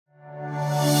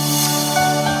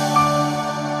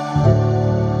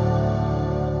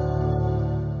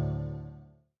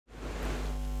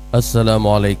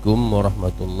Assalamualaikum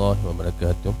warahmatullahi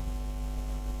wabarakatuh.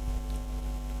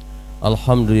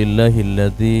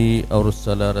 Alhamdulillahilladzi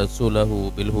arsala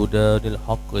rasulahu bil huda lil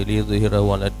haqqi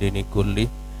liyudhhirahu 'alad dini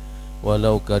kulli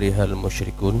walau karihal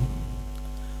musyrikun.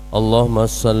 Allahumma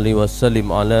salli wa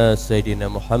sallim ala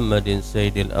sayyidina Muhammadin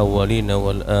sayyidil awwalin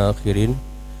wal akhirin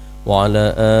wa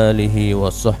ala alihi wa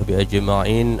sahbihi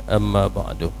ajma'in, amma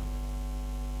ba'du.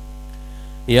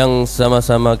 Yang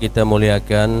sama-sama kita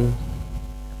muliakan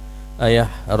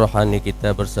ayah rohani kita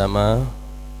bersama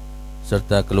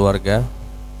serta keluarga,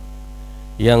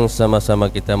 yang sama-sama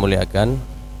kita muliakan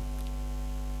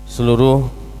seluruh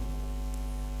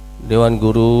Dewan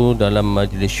Guru dalam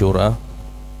Majlis Syura,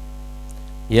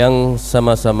 yang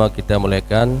sama-sama kita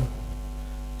muliakan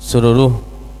seluruh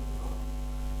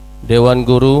Dewan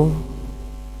Guru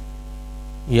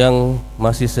yang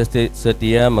masih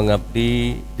setia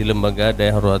mengabdi di lembaga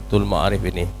Dayah Raudhatul Ma'arif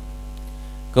ini.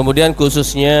 Kemudian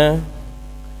khususnya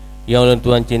yang oleh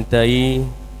Tuhan cintai,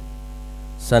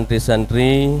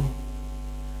 santri-santri,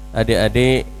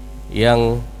 adik-adik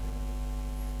yang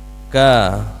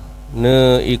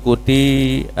ikuti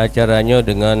acaranya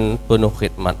dengan penuh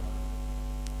khidmat.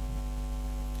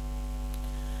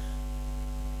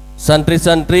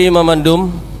 Santri-santri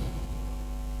memandum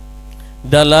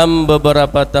dalam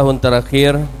beberapa tahun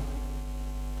terakhir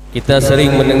kita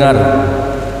sering mendengar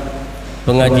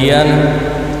pengajian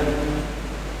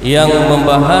yang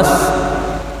membahas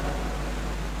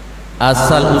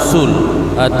asal-usul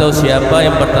atau siapa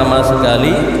yang pertama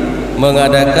sekali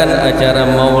mengadakan acara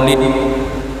maulid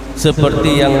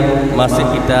seperti yang masih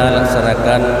kita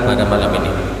laksanakan pada malam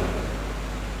ini.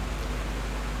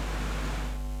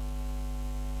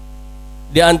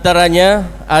 Di antaranya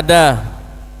ada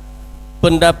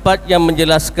pendapat yang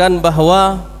menjelaskan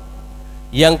bahawa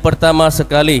yang pertama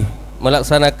sekali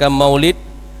melaksanakan maulid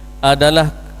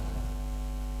adalah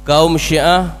kaum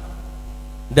Syiah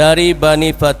dari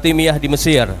Bani Fatimiyah di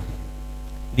Mesir,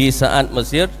 di saat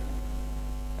Mesir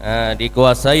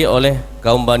dikuasai oleh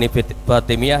kaum Bani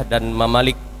Fatimiyah dan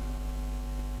Mamalik.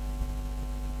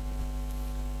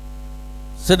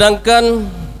 Sedangkan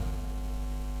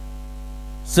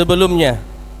sebelumnya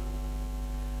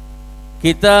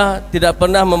kita tidak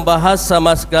pernah membahas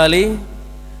sama sekali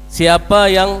siapa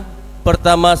yang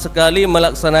pertama sekali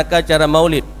melaksanakan acara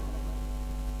maulid.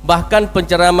 Bahkan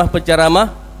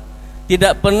penceramah-penceramah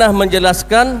tidak pernah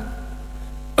menjelaskan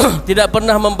tidak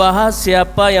pernah membahas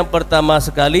siapa yang pertama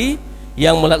sekali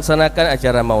yang melaksanakan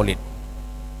acara maulid.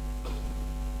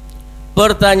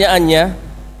 Pertanyaannya,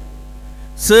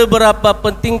 seberapa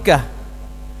pentingkah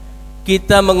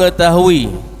kita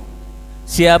mengetahui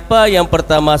siapa yang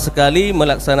pertama sekali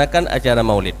melaksanakan acara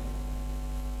maulid?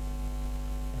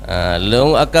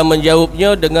 Long akan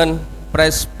menjawabnya dengan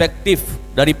perspektif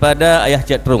daripada ayah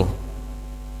Cik Trueng.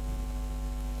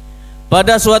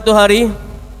 Pada suatu hari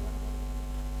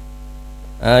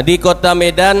di kota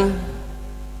Medan,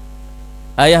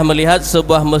 ayah melihat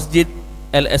sebuah masjid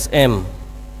LSM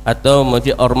atau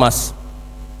masjid ormas.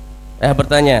 Ayah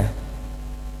bertanya,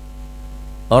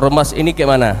 ormas ini ke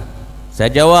mana?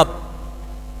 Saya jawab,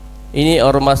 ini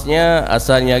ormasnya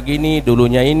asalnya gini,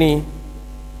 dulunya ini.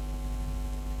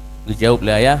 Dijawab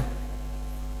oleh ayah,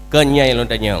 kenyai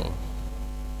lontanyong.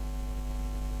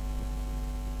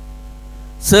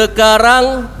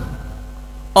 Sekarang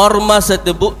ormas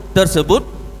tersebut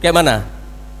kayak mana?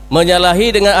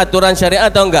 Menyalahi dengan aturan syariat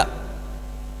atau enggak?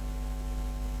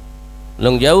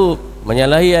 Long jawab,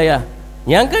 menyalahi ayah.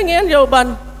 Nyangka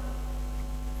jawaban.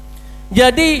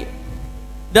 Jadi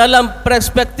dalam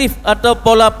perspektif atau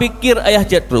pola pikir ayah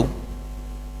Cik Trueng,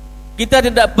 kita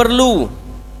tidak perlu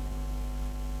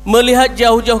melihat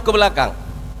jauh-jauh ke belakang.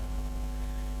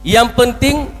 Yang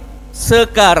penting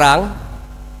sekarang,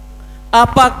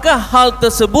 apakah hal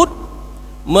tersebut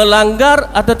melanggar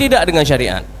atau tidak dengan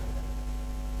syariat?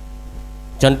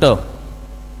 Contoh,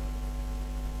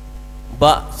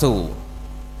 bakso.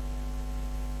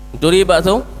 Duri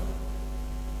bakso.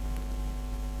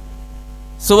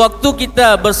 Sewaktu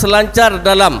kita berselancar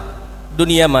dalam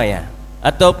dunia maya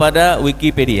atau pada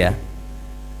Wikipedia,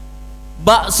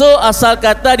 bakso asal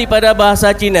kata daripada bahasa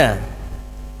Cina,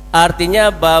 artinya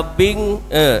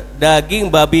daging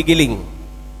babi giling.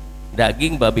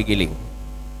 Daging babi giling.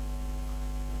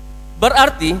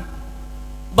 Berarti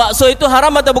bakso itu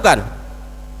haram atau bukan?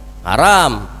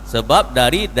 Haram, sebab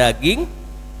dari daging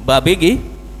babi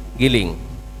giling.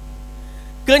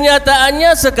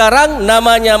 Kenyataannya sekarang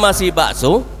namanya masih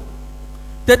bakso,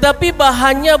 tetapi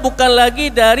bahannya bukan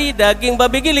lagi dari daging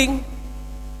babi giling,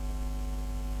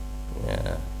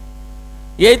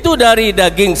 yaitu dari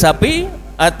daging sapi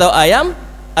atau ayam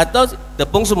atau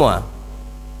tepung semua.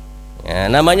 Ya,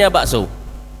 namanya bakso.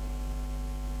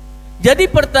 Jadi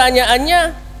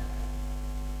pertanyaannya,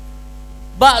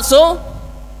 bakso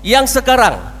yang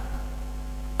sekarang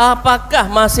apakah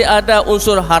masih ada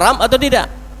unsur haram atau tidak?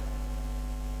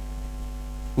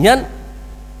 Nyan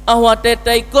awate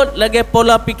ikut lagi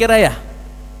pola pikir ayah.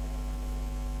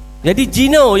 Jadi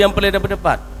jino yang paling dapat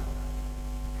depan.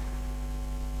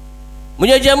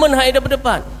 Punya zaman hak dapat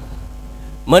depan.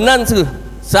 Menan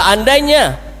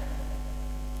seandainya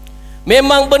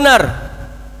memang benar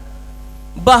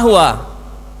bahawa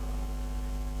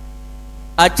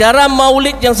acara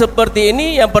maulid yang seperti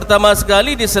ini yang pertama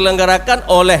sekali diselenggarakan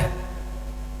oleh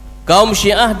kaum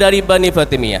Syiah dari Bani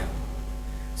Fatimiyah.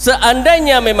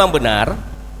 Seandainya memang benar,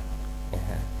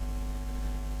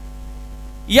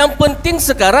 yang penting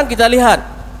sekarang kita lihat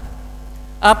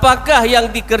apakah yang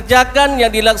dikerjakan, yang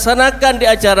dilaksanakan di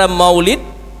acara maulid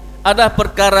adalah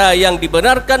perkara yang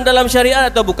dibenarkan dalam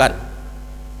syariat atau bukan.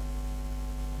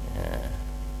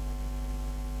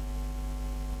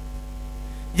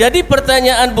 Jadi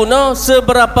pertanyaan Buno,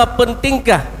 seberapa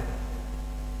pentingkah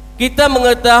kita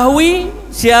mengetahui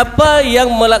siapa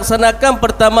yang melaksanakan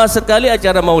pertama sekali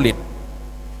acara maulid?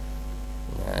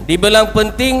 Dibilang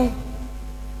penting,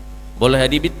 boleh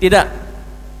tidak.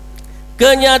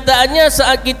 Kenyataannya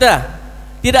saat kita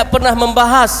tidak pernah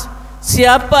membahas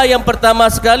siapa yang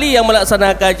pertama sekali yang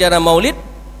melaksanakan acara maulid,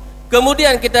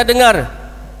 kemudian kita dengar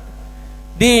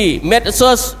di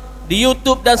medsos, di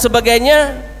YouTube dan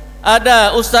sebagainya,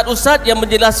 ada ustaz-ustaz yang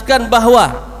menjelaskan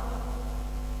bahawa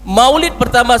maulid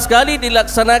pertama sekali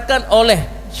dilaksanakan oleh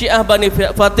Syiah Bani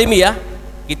Fatimiyah,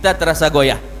 kita terasa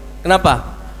goyah.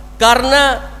 Kenapa?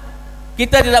 Karena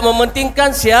kita tidak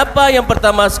mementingkan siapa yang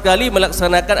pertama sekali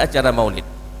melaksanakan acara maulid.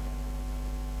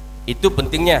 Itu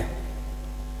pentingnya.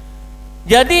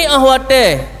 Jadi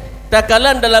ahwate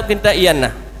takalan dalam kitab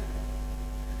Iyanah.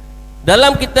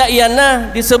 Dalam kitab Iyanah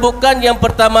disebutkan yang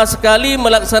pertama sekali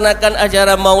melaksanakan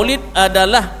acara maulid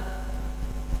adalah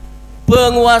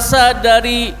penguasa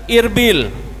dari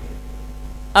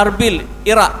Arbil,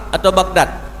 Irak atau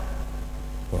Baghdad,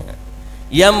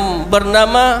 yang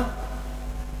bernama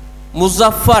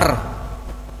Muzaffar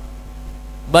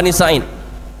Bani Sa'id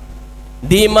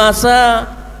di masa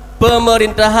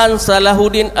pemerintahan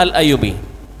Salahuddin Al-Ayyubi.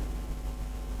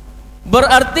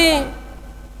 Berarti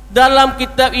dalam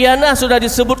kitab Iyanah sudah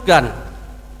disebutkan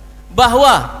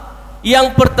bahwa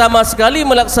yang pertama sekali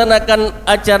melaksanakan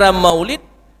acara maulid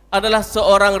adalah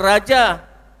seorang raja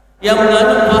yang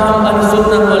menganut paham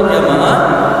Ahlussunnah wal Jamaah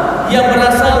yang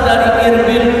berasal dari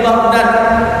Arbil, Baghdad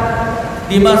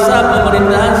di masa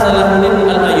pemerintahan Salahuddin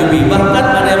Al-Ayyubi. Bahkan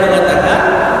ada yang mengatakan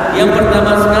yang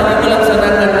pertama sekali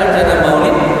melaksanakan acara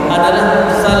maulid adalah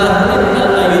Salahuddin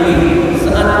Al-Ayyubi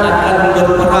saat akan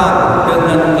berperang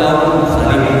dengan kaum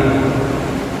Salim.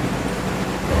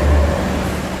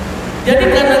 Jadi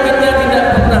karena kita tidak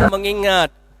pernah mengingat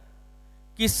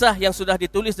kisah yang sudah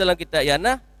ditulis dalam kitab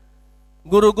Iyanah,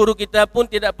 guru-guru kita pun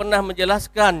tidak pernah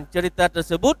menjelaskan cerita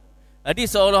tersebut. Jadi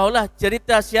seolah-olah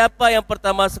cerita siapa yang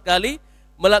pertama sekali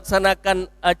melaksanakan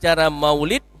acara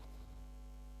maulid,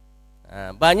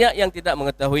 banyak yang tidak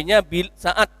mengetahuinya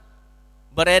saat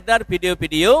beredar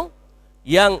video-video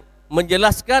yang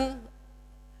menjelaskan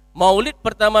maulid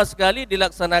pertama sekali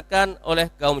dilaksanakan oleh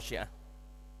kaum Syiah.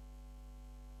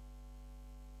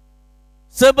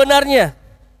 Sebenarnya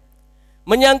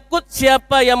menyangkut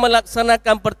siapa yang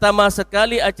melaksanakan pertama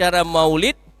sekali acara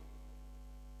maulid,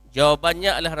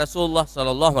 jawabannya adalah Rasulullah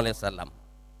SAW.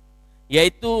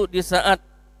 Yaitu di saat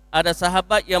ada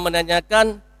sahabat yang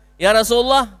menanyakan, "Ya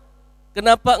Rasulullah,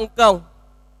 kenapa engkau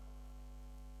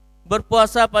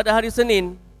berpuasa pada hari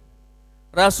Senin?"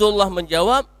 Rasulullah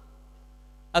menjawab,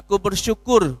 "Aku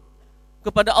bersyukur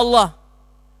kepada Allah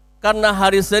karena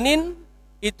hari Senin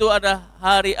itu adalah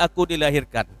hari aku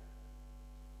dilahirkan."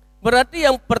 Berarti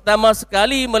yang pertama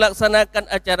sekali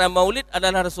melaksanakan acara maulid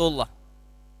adalah Rasulullah.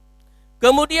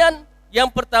 Kemudian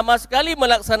yang pertama sekali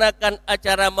melaksanakan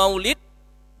acara maulid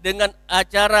dengan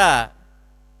acara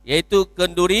yaitu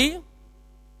kenduri,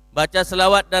 baca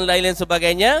selawat dan lain-lain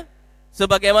sebagainya,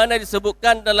 sebagaimana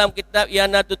disebutkan dalam kitab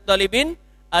Ianatul Talibin,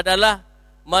 adalah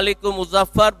Malikum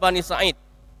Muzaffar Bani Sa'id.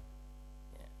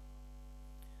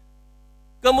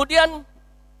 Kemudian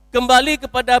kembali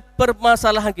kepada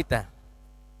permasalahan kita.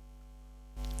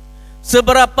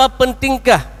 Seberapa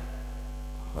pentingkah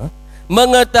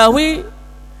mengetahui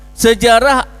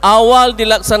sejarah awal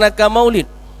dilaksanakan maulid?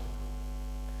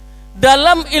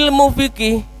 Dalam ilmu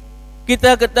fikih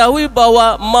kita ketahui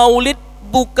bahwa maulid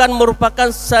bukan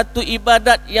merupakan satu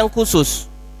ibadat yang khusus.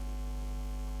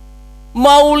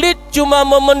 Maulid cuma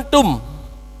momentum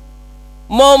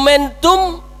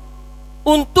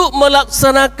untuk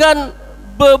melaksanakan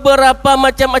beberapa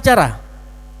macam acara.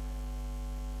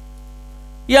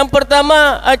 Yang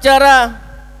pertama, acara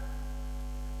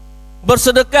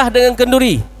bersedekah dengan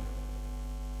kenduri.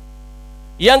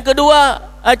 Yang kedua,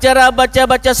 acara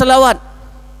baca-baca selawat.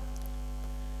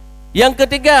 Yang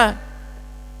ketiga,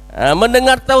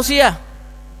 mendengar tausiah.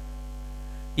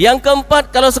 Yang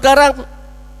keempat, kalau sekarang,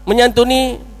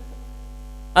 menyantuni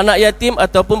anak yatim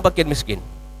ataupun fakir miskin.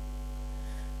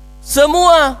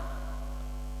 Semua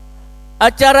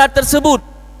acara tersebut,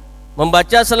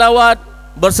 membaca selawat,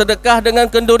 bersedekah dengan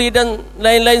kenduri dan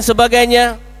lain-lain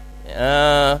sebagainya,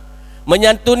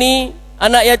 menyantuni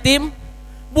anak yatim,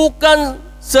 bukan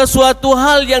sesuatu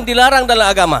hal yang dilarang dalam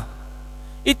agama.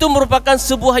 Itu merupakan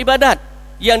sebuah ibadat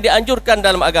yang dianjurkan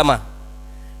dalam agama.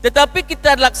 Tetapi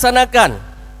kita laksanakan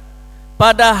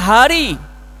pada hari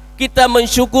kita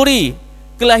mensyukuri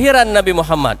kelahiran Nabi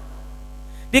Muhammad.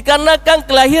 Dikarenakan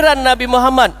kelahiran Nabi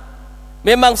Muhammad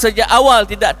memang sejak awal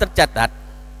tidak tercatat.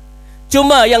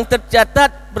 Cuma yang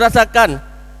tercatat berdasarkan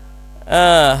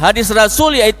hadis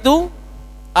Rasul, yaitu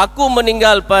aku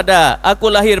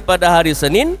lahir pada hari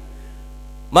Senin,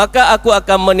 maka aku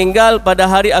akan meninggal pada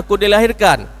hari aku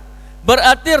dilahirkan.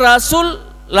 Berarti Rasul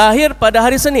lahir pada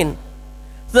hari Senin.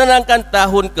 Sedangkan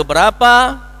tahun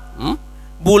keberapa,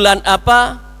 bulan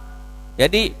apa,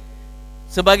 jadi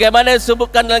sebagaimana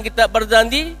disebutkan dalam kitab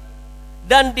Berzandi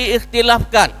dan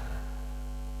diikhtilafkan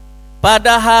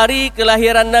pada hari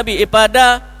kelahiran Nabi,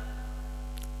 pada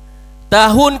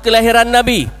tahun kelahiran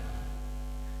Nabi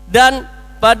dan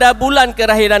pada bulan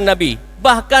kelahiran Nabi.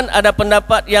 Bahkan ada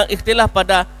pendapat yang ikhtilaf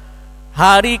pada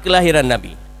hari kelahiran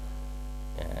Nabi.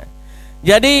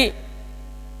 Jadi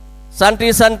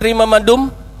santri-santri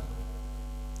memadum,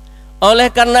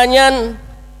 oleh karenanya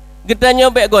kita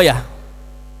nyobek goyah.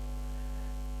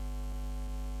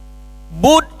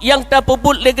 Bud yang tak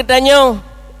puput le ketanya,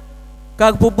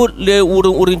 kag puput le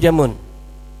urung-urung jamun.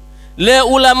 Le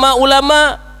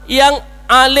ulama-ulama yang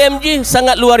alim ji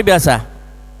sangat luar biasa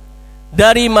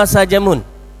dari masa jamun.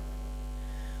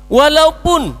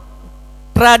 Walaupun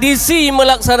tradisi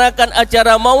melaksanakan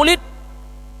acara maulid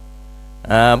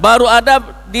baru ada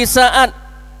di saat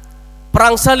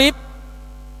perang salib,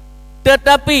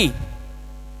 tetapi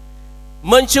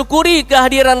mensyukuri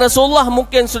kehadiran Rasulullah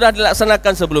mungkin sudah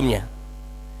dilaksanakan sebelumnya.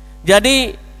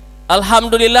 Jadi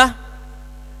alhamdulillah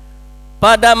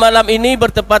pada malam ini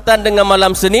bertepatan dengan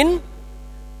malam Senin,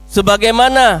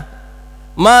 sebagaimana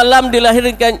malam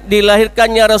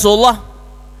dilahirkannya Rasulullah,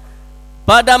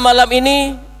 pada malam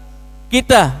ini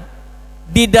kita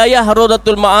di Dayah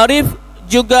Raudhatul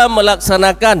juga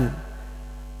melaksanakan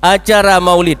acara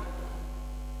maulid.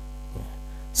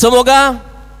 Semoga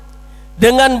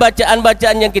dengan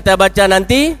bacaan-bacaan yang kita baca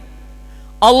nanti,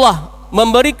 Allah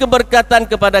memberi keberkatan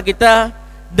kepada kita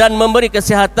dan memberi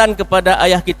kesehatan kepada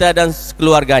ayah kita dan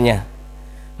keluarganya.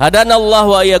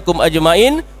 Hadanallahu wa iyyakum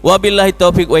ajmain, wabillahi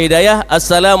taufiq wa hidayah.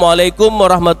 Assalamualaikum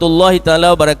warahmatullahi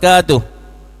taala wabarakatuh.